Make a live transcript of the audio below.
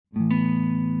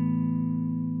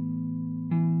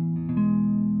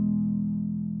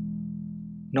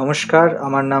নমস্কার,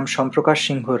 আমার নাম সম্প্রকাশ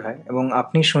সিংহ রায় এবং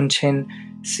আপনি শুনছেন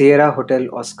সিয়েরা হোটেল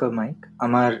অস্কার মাইক,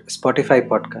 আমার স্পটিফাই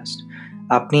পডকাস্ট।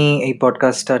 আপনি এই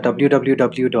পডকাস্টটা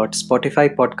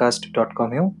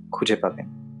www.spotifypodcast.com-এও খুঁজে পাবেন।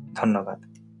 ধন্যবাদ।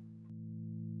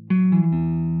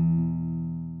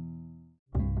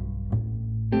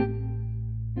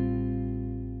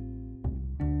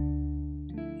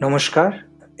 নমস্কার,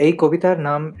 এই কবিতার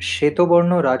নাম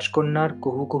শ্বেতবর্ণ রাজকন্যার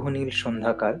কুহু কুহু নীল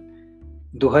সন্ধ্যাকাল।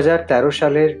 2013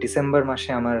 সালের ডিসেম্বর মাসে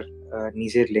আমার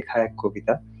নিজের লেখা এক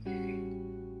কবিতা।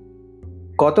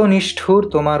 কত নিষ্ঠুর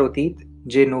তোমার অতীত,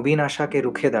 যে নবীন আশাকে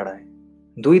রুখে দাঁড়ায়।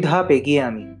 2 ধাপ এগিয়ে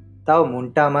আমি, তাও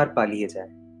মনটা আমার পালিয়ে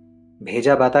যায়।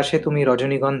 ভেজা বাতাসে তুমি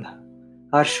রজনীগন্ধা,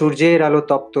 আর সূর্যের আলো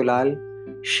তপ্ত লাল।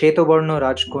 শ্বেতবর্ণ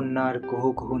রাজকন্যার কুহু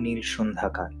কুহু নীল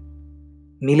সন্ধ্যাকাল।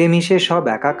 মিলেমিশে সব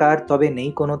একাকার, তবে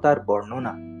নেই কোনো তার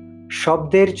বর্ণনা।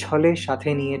 শব্দের ছলে সাথে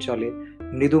নিয়ে চলে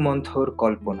মৃদুমন্থর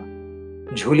কল্পনা।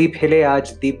 ঝুলি ফেলে আজ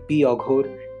দিব্যি অঘোর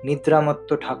নিদ্রামত্ত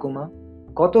ঠাকুমা।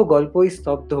 কত গল্পই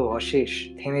স্তব্ধ অশেষ,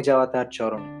 থেমে যাওয়া তার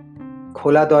চরণে।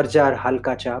 খোলা দরজার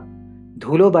হালকা চাপ,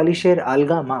 ধুলো বালিশের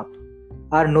আলগা মাপ,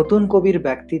 আর নতুন কবির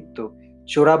ব্যক্তিত্ব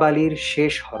চোরাবালির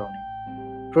শেষ হরণে।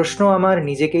 প্রশ্ন আমার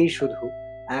নিজেকেই শুধু,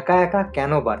 একা একা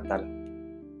কেন বার্তালাপ?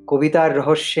 কবিতার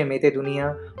রহস্যে মেতে দুনিয়া,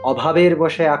 অভাবের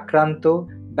বশে আক্রান্ত,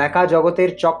 ব্যাকা জগতের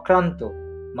চক্রান্ত,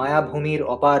 মায়াভূমির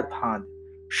অপার ফাঁদ।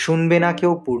 শুনবে না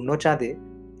কেউ পূর্ণচাঁদে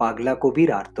পাগলা কবির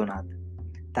আর্তনাদ।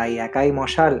 তাই একাই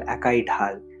মশাল, একাই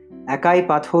ঢাল, একাই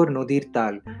পাথর নদীর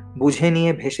তাল, বুঝে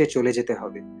নিয়ে ভেসে চলে যেতে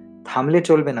হবে। থামলে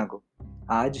চলবে না গো।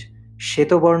 আজ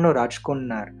শ্বেতবর্ণ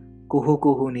রাজকন্যার কুহু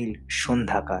কুহু নীল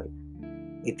সন্ধ্যাকাল।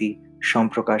 ইতি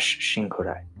সম্প্রকাশ সিংহ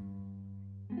রায়।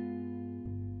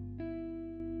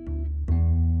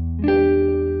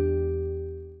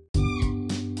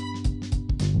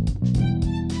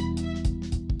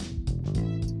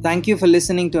 Thank you for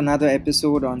listening to another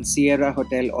episode on Sierra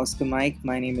Hotel Oscar Mike.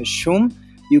 My name is Shum.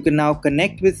 You can now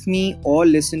connect with me or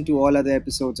listen to all other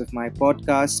episodes of my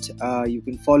podcast. You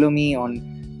can follow me on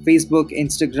Facebook,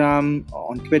 Instagram,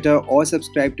 on Twitter, or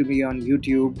subscribe to me on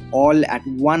YouTube, all at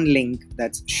one link,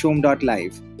 that's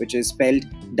shom.live, which is spelled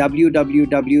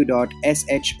www.shom.live.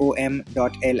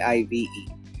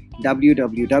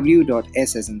 www.s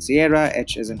as in Sierra,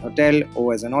 H as in Hotel, O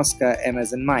as in Oscar, M as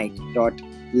in Mike,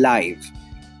 .live.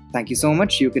 Thank you so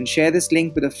much. You can share this link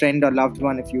with a friend or loved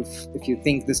one if you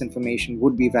think this information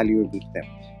would be valuable to them.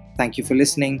 Thank you for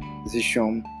listening. This is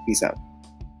Shom. Peace out.